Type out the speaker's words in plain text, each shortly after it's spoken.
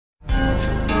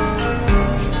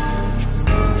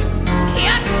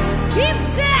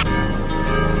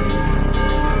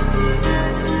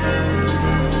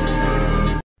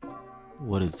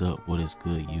is up? What is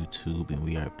good, YouTube? And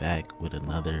we are back with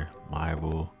another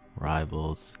Marvel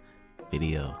Rivals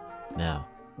video. Now,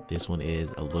 this one is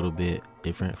a little bit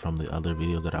different from the other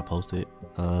videos that I posted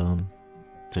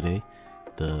today,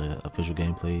 the official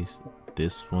gameplays.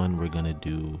 This one we're gonna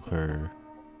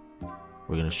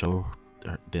show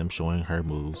them showing her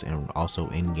moves and also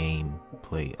in-game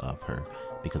play of her,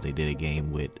 because they did a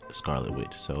game with Scarlet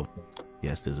Witch. So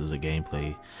yes, this is a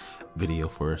gameplay video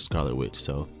for Scarlet Witch.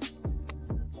 So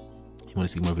you want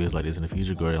to see more videos like this in the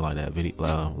future, go ahead and like that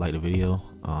video, like the video.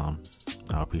 I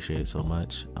appreciate it so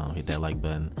much. Hit that like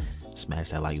button, smash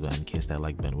that like button, kiss that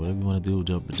like button, whatever you want to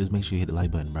do, but just make sure you hit the like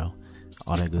button, bro.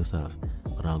 All that good stuff.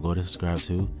 But go ahead and subscribe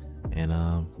too, and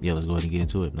yeah, let's go ahead and get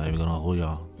into it. Not even gonna hold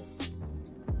y'all.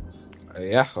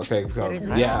 Yeah, okay, so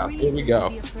yeah, here we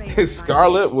go.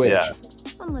 Scarlet Witch. Yes.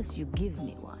 Unless you give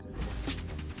me one.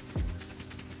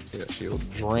 Yeah, she'll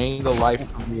drain the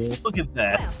life from you. Look at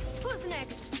that. Well, who's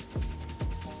next?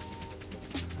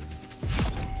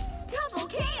 Double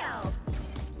KO.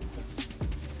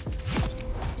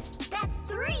 That's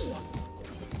 3.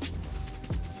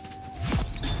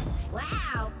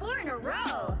 Wow, 4 in a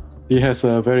row. He has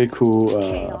a very cool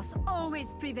Chaos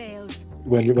always prevails.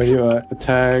 when you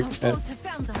attack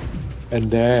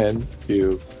and then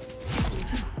you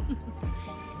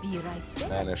Be right there.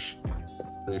 Vanish.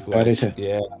 Vanish.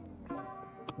 Yeah.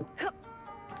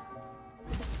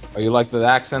 Oh, you like the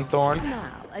accent, Thorn?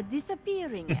 Now a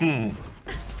disappearing.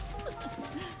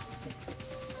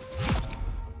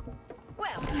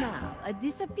 Well, now a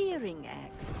disappearing act.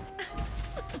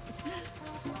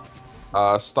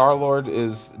 Star-Lord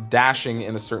is dashing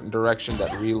in a certain direction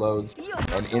that reloads,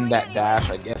 and in that dash,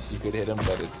 I guess you could hit him,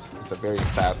 but it's a very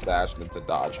fast dash and it's a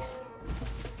dodge.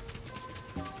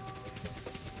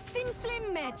 Simply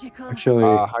magical. actually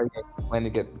How are you guys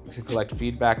planning to collect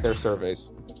feedback? Their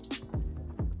surveys.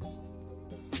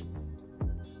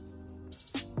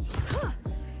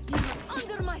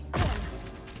 Under my spell.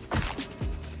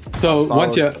 so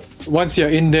once you're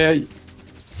in there,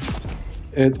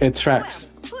 it tracks.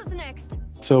 Well, who's next?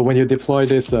 So when you deploy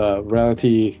this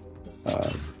reality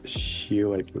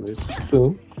shield, I believe,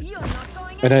 boom, You're not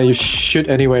going and then you shoot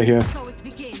anywhere here. So it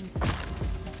begins.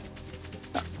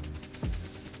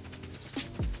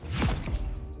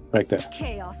 Right there.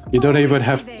 Chaos You don't even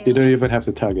always have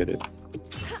to target it.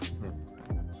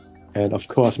 And of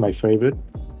course, my favorite,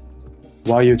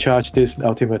 while you charge this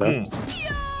ultimate up,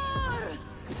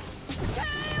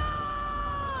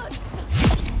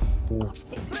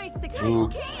 Embrace the Ooh.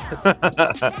 chaos.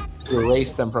 That's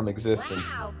Erase them from existence.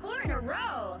 wow, 4 in a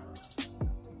row.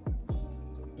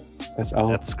 that's out.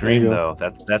 That scream though,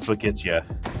 that's what gets you.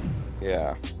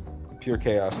 Yeah. Pure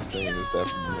chaos scream is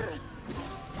definitely.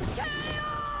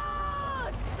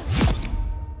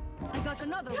 I got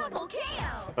another double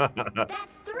KO.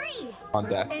 That's 3. On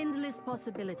There's death. endless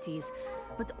possibilities,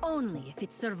 but only if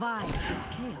it survives this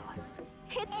chaos.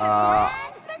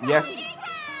 Yes,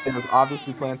 it was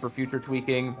obviously planned for future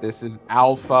tweaking. This is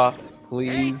alpha,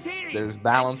 please. There's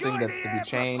balancing that's to be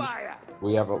changed.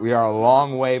 We are a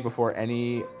long way before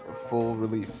any full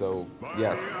release, so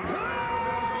yes.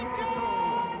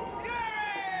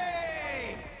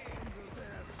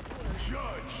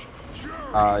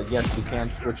 Yes, you can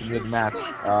switch mid-match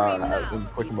in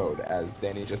quick mode, as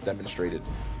Danny just demonstrated.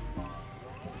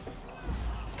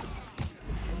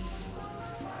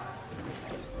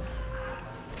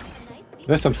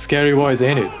 There's some scary voice,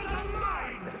 ain't it?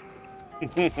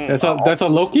 That's a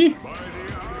Loki?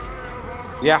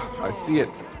 Yeah, I see it.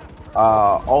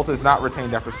 Alt is not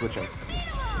retained after switching.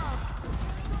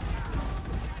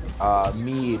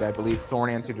 Mead, I believe Thorn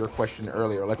answered your question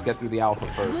earlier. Let's get through the alpha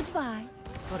first. Goodbye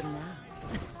for now.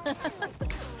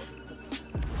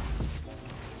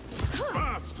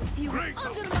 You are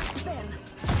under my spell.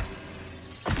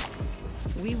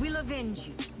 We will avenge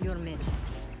you, Your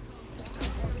Majesty.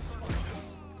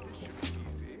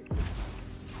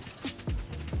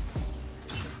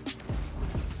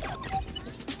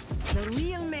 The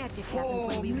real magic happens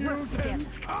when we work together.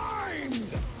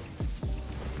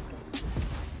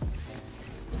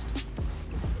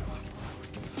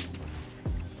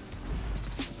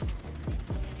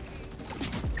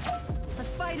 A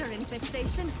spider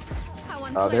infestation? How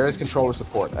There is unpleasant. controller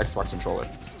support, Xbox controller.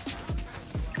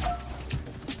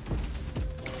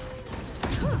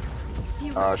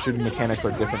 Shooting mechanics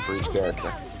are different for each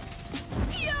character.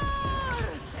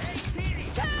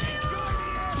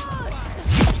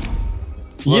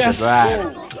 Yes! Look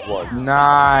at that.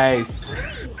 Nice.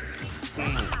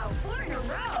 Wow, 4 in a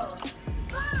row.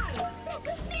 5. That's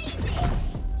amazing.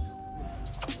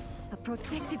 A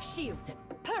protective shield.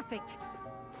 Perfect.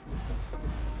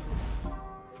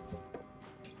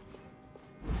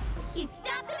 He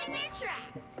stopped them in their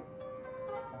tracks.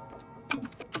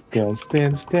 Dance,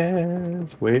 dance,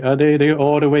 dance. Where are they? They're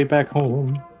all the way back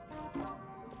home.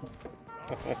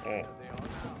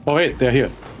 Oh wait, they're here.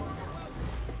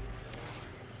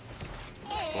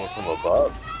 Going from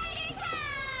above.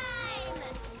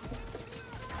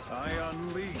 I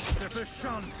unleash the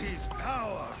Vishanti's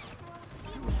power.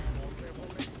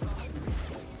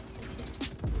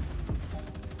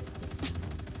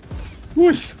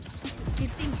 Whoosh! It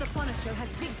seems the Punisher has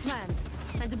big plans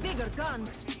and bigger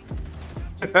guns.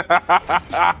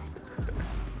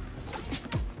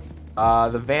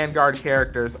 The Vanguard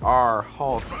characters are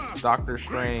Hulk, Doctor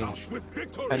Strange,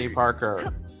 Penny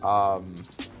Parker. I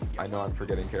know I'm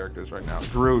forgetting characters right now.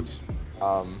 Groot.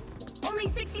 Only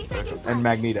 60 seconds left. And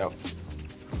Magneto.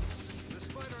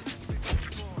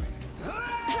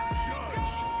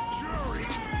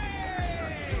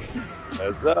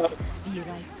 Heads up. Be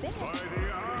right there.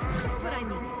 Just what I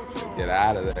needed. Get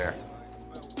out of there.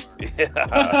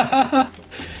 Yeah.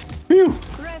 Phew!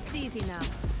 Rest easy now.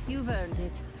 You've earned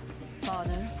it,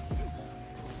 father.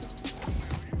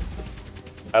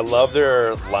 I love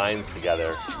their lines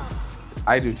together.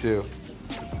 I do too.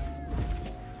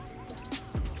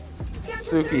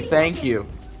 Suki, thank you.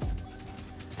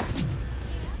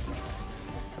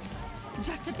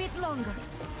 Just a bit longer.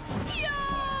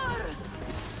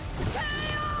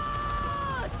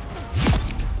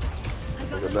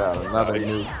 Look at that, another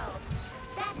new.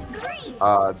 That's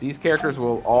 3. These characters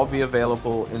will all be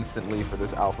available instantly for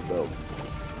this alpha build.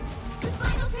 The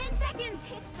final 10 seconds.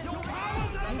 The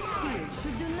shield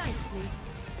should do nicely.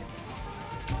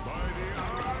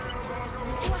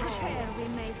 What a pair we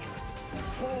make.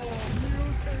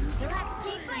 Let's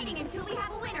keep fighting until we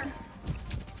have a winner.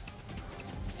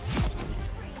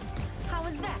 How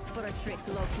was that for a trick,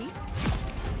 Loki?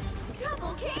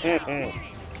 Double kill.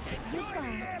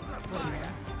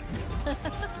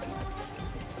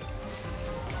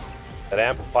 That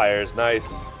amplifier is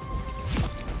nice.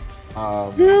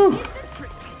 Phew!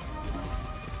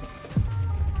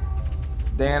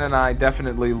 Dan and I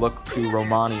definitely look to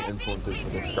Romani influences for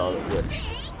this Scarlet Witch.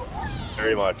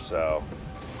 Very much so.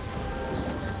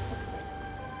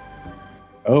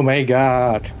 Oh my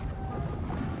god.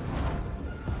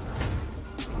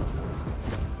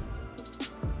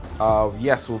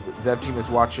 Yes, well, the dev team is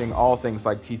watching all things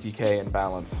like TTK and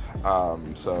balance.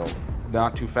 So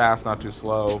not too fast, not too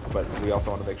slow, but we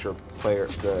also want to make sure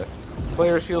the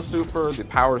players feel super, the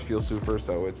powers feel super.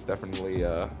 So it's definitely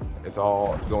it's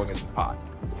all going into the pot.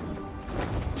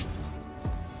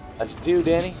 How'd you do,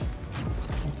 Danny?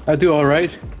 I do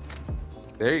alright.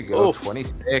 There you go, Oof.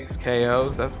 26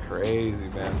 KOs. That's crazy,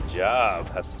 man. Good job.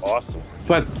 That's awesome.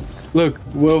 But look,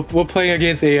 we're playing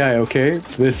against AI, okay?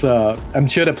 This I'm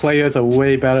sure the players are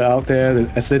way better out there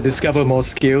as they discover more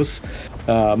skills,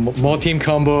 more team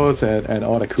combos, and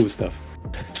all the cool stuff.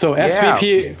 So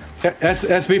SVP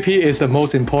is the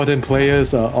most important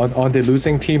players on the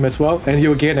losing team as well, and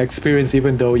you'll gain experience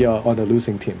even though you're on the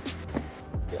losing team.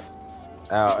 Yes.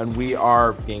 And we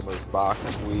are gamers, Bach.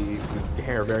 We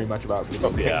care very much about video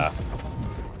games. Yeah.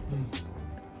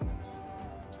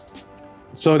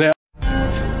 So there